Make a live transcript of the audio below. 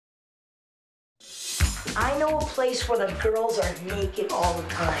I know a place where the girls are naked all the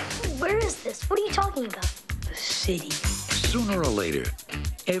time. Where is this? What are you talking about? The city. Sooner or later,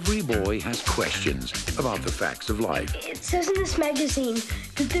 every boy has questions about the facts of life. It says in this magazine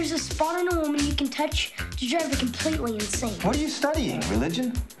that there's a spot on a woman you can touch to drive her completely insane. What are you studying?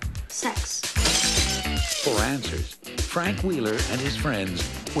 Religion? Sex. For answers, Frank Wheeler and his friends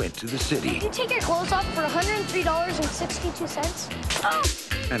went to the city You take your clothes off for $103.62? Oh!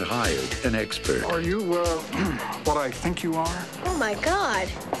 and hired an expert. Are you, what I think you are? Oh my God.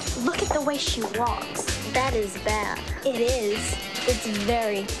 Look at the way she walks. That is bad. It is. It's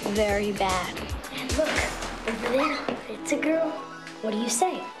very, very bad. And look, over there, it's a girl. What do you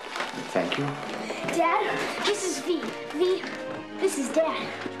say? Thank you. Dad, this is V. V, this is Dad.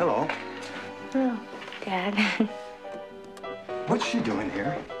 Hello. Oh, Dad. What's she doing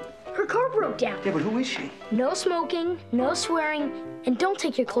here? Her car broke down. Yeah, but who is she? No smoking, no swearing, and don't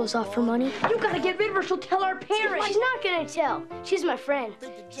take your clothes off for money. You gotta get rid of her. She'll tell our parents. She's not gonna tell. She's my friend.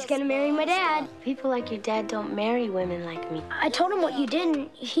 She's gonna marry my dad. People like your dad don't marry women like me. I told him what you did, and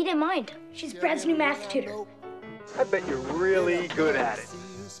he didn't mind. She's Brad's new math tutor. I bet you're really good at it.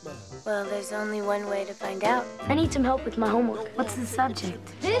 Well, there's only one way to find out. I need some help with my homework. What's the subject?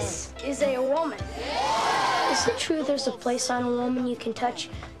 This is a woman. Is it true there's a place on a woman you can touch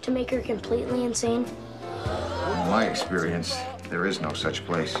to make her completely insane? In my experience, there is no such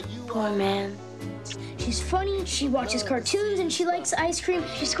place. Poor man. She's funny, she watches cartoons, and she likes ice cream.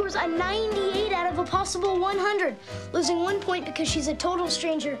 She scores a 98 out of a possible 100, losing 1 point because she's a total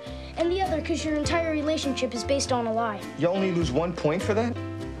stranger, and the other because your entire relationship is based on a lie. You only lose 1 point for that?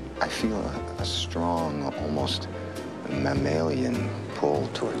 I feel a strong, almost mammalian pull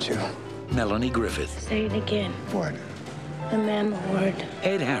towards you. Melanie Griffith, Say it again. What? The mammal word.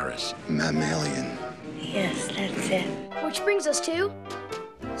 Ed Harris, Mammalian. Yes, that's it. Which brings us to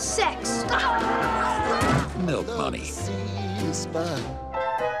sex. Milk Money.